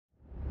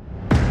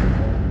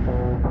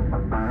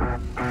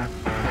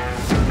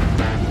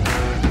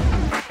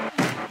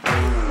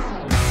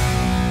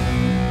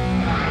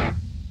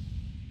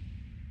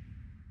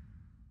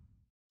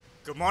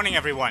Good morning,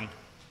 everyone.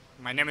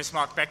 My name is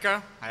Mark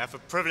Becker. I have the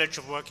privilege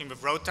of working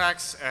with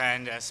Rotax,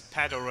 and as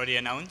Pat already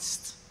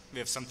announced, we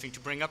have something to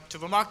bring up to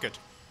the market.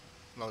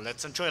 Well,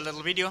 let's enjoy a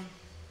little video.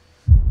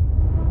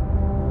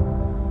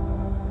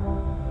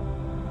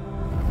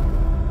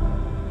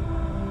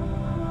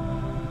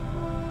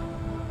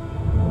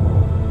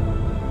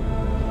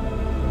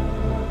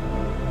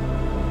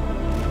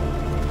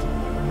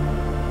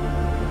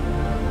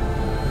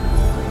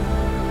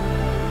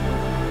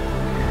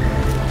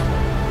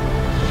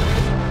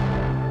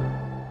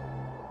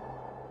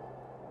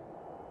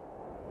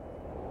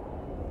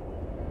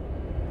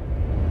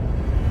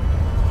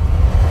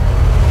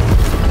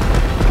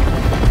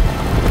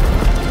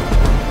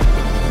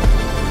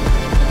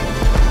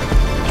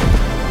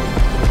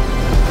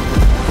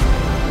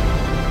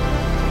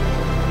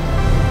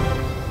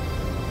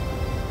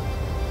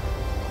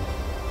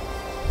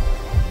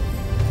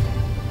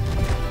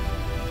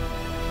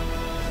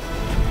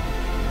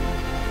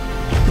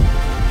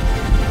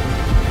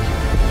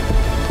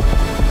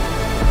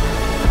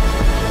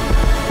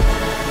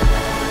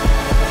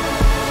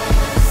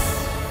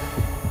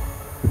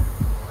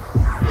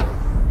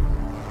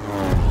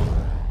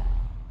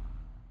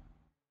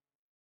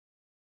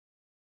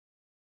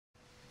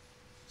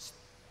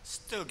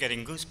 Still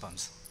getting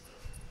goosebumps.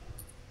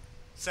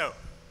 So,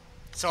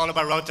 it's all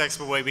about Rotax,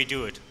 the way we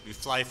do it. We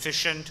fly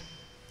efficient,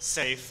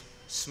 safe,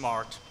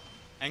 smart,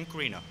 and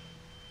greener.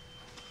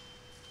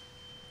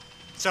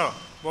 So,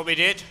 what we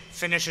did,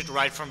 finish it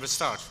right from the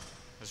start.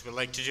 As we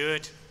like to do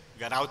it,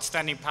 we got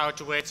outstanding power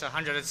to weight,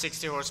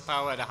 160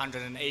 horsepower at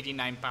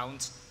 189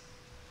 pounds.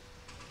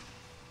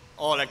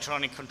 All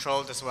electronic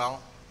controlled as well.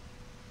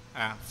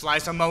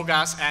 Flies on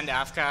MOGAS and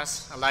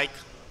AFGAS alike.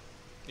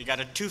 You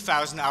got a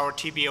 2,000-hour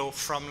TBO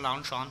from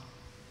launch on.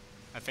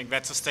 I think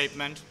that's a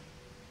statement.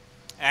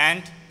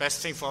 And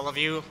best thing for all of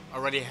you,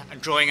 already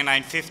enjoying a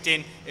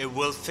 915, it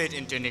will fit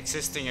into an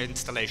existing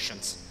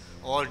installations.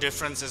 All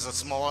difference is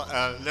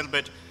a little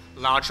bit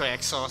larger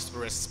exhaust,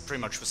 but it's pretty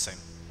much the same.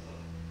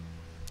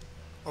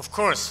 Of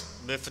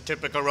course, with the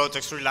typical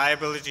Rotax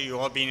reliability you've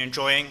all been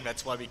enjoying,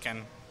 that's why we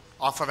can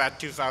offer that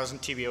 2,000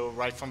 TBO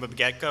right from the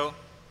get-go.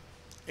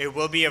 It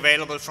will be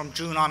available from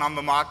June on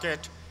the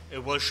market.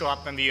 It will show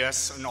up in the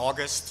US in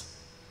August.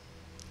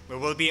 There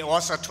will be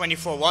also a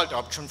 24-volt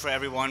option for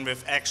everyone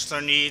with extra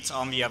needs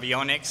on the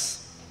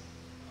avionics.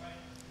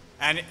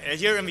 And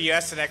here in the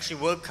US, it actually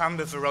will come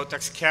with a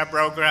Rotax Care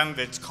program,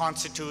 which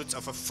constitutes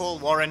of a full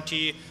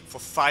warranty for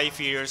 5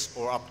 years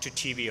or up to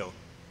TBO.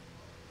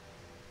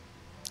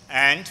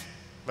 And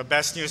the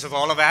best news of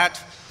all of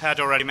that, Pat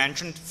already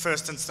mentioned,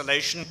 first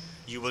installation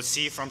you will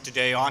see from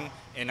today on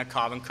in a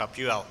carbon cup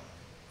UL.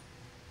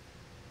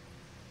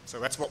 So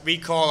that's what we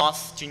call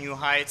off to new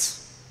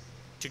heights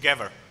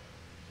together.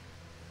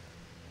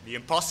 The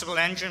impossible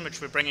engine, which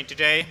we're bringing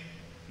today,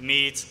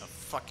 meets a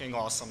fucking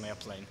awesome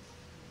airplane.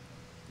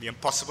 The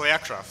impossible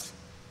aircraft.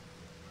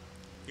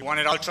 You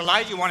want it ultra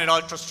light, you want it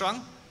ultra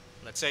strong?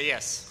 Let's say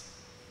yes.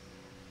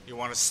 You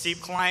want a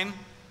steep climb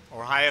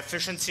or high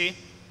efficiency?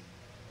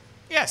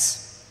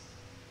 Yes.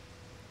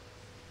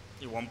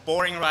 You want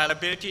boring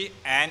reliability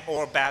and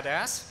or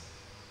badass?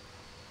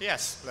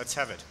 Yes, let's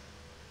have it.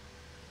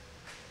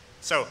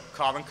 So,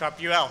 carbon cup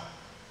UL,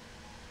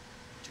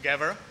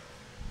 together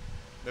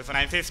with a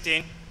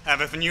 915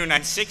 and with a new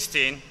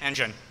 916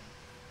 engine,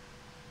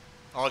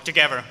 all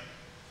together.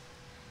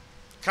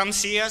 Come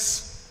see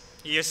us,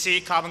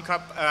 ESC Carbon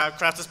Cup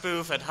Crafters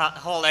booth at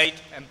Hall 8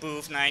 and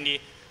booth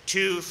 90,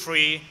 2,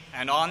 3,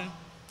 and on,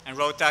 and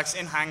Rotax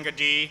in Hangar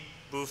D,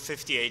 booth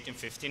 58 and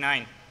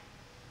 59.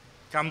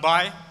 Come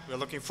by, we're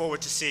looking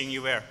forward to seeing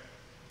you there.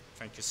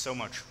 Thank you so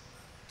much.